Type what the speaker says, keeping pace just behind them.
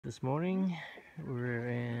This morning we're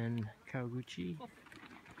in Ikeage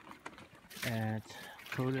at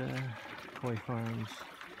Koda Koi Farms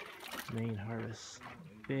main harvest.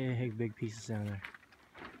 Big pieces down there.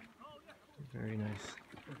 Very nice.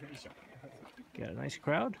 Got a nice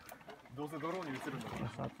crowd.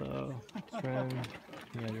 Masato, friend,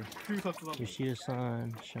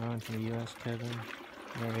 Yoshida-san, Sean from the US, Kevin,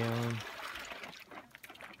 Marianne.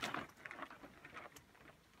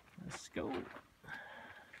 Let's go.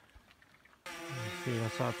 See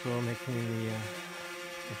Masato making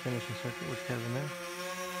the finishing circuit with Kevin there.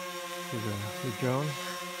 With the drone.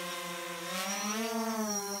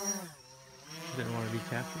 Didn't want to be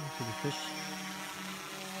captured. See the fish.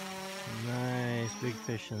 Nice big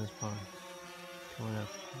fish in this pond. Coming up.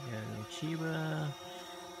 You got an Chiba.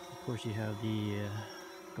 Of course you have the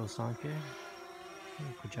Gosanke.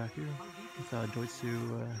 Kojaku. You saw Doitsu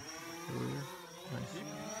earlier. Nice.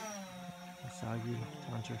 Asagi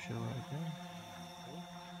Tantra show right there.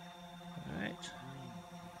 Alright.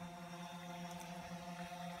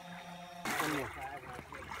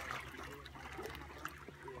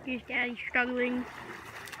 Here's Daddy struggling.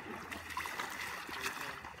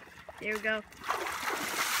 There we go.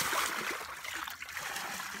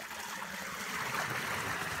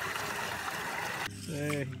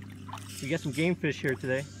 Hey, we got some game fish here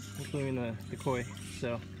today, including the koi.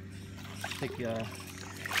 So take a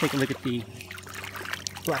look at the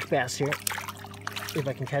black bass here. If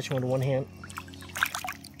I can catch one with one hand.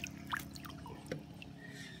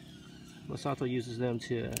 Masato uses them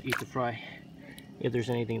to eat the fry if there's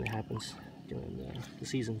anything that happens during the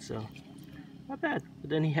season, so not bad. But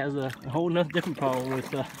then he has a whole different problem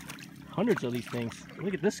with hundreds of these things.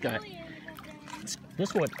 Look at this guy.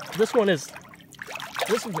 This one is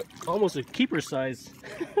almost a keeper size.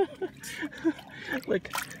 Look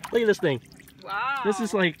at this thing. Wow. This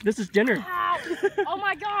is dinner. Wow. Oh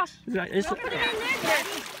my gosh.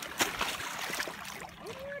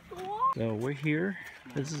 So we're here.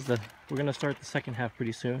 We're gonna start the second half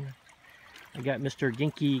pretty soon. I got Mr.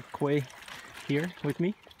 Genki Koi here with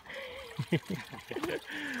me.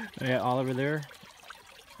 I got Oliver there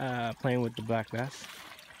playing with the black bass.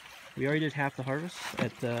 We already did half the harvest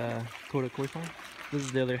at Koda Koi Farm. This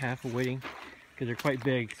is the other half. We're waiting because they're quite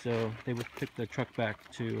big, so they would pick the truck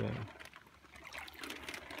back to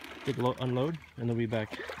unload, and they'll be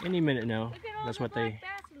back any minute now. That's what they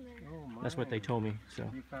told me. So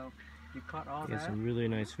you caught all got some really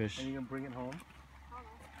nice fish. And you can bring it home.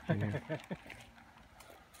 The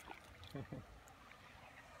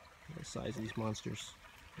size of these monsters.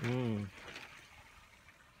 It's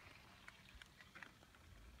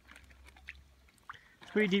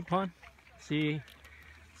a pretty deep pond. See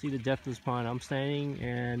the depth of this pond. I'm standing,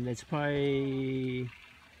 and it's probably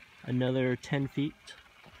another 10 feet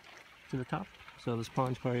to the top. So this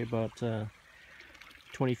pond's probably about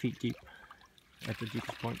 20 feet deep at the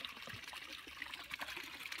deepest point.